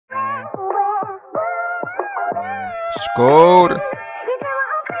Scooter.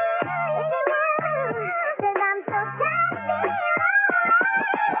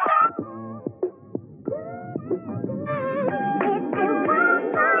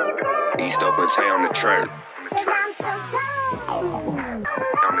 East Oakland, Tay on the track.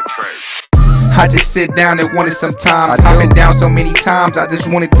 On the track. I just sit down and wanted some time. I've been down so many times, I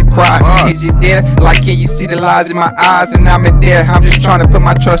just wanted to cry. Is you there? Like, can you see the lies in my eyes? And I'm in there, I'm just trying to put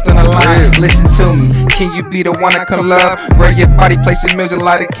my trust on the line. Listen to me, can you be the one I can love? Wear your body, place some music,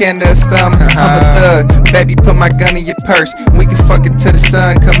 light a candle or something. I'm a thug, baby, put my gun in your purse. We can fuck it till the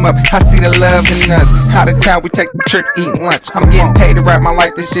sun come up. I see the love in us. Out of town, we take the trip, eat lunch. I'm getting paid to rap my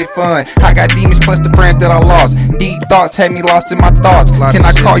life, this shit fun. I got demons plus the friends that I lost. Deep thoughts had me lost in my thoughts. Can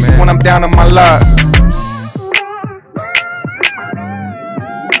I call you when I'm down on my luck?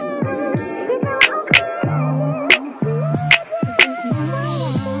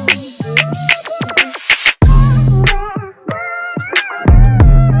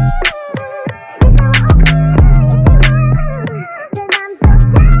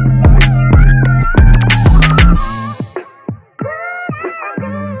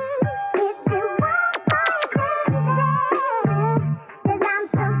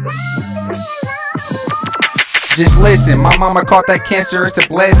 Just listen, my mama caught that cancer, it's a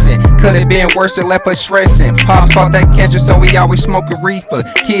blessing. Could've been worse, it left her stressing. Pops caught that cancer, so we always smoke a reefer.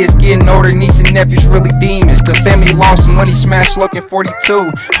 Kids getting older, nieces and nephews really demons. The family lost some money, smashed looking 42.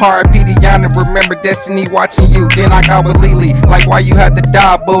 R.I.P. to Yana, remember Destiny watching you. Then I got with Lily, like why you had to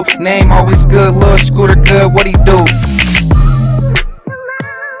die, boo. Name always good, little Scooter good, what he do?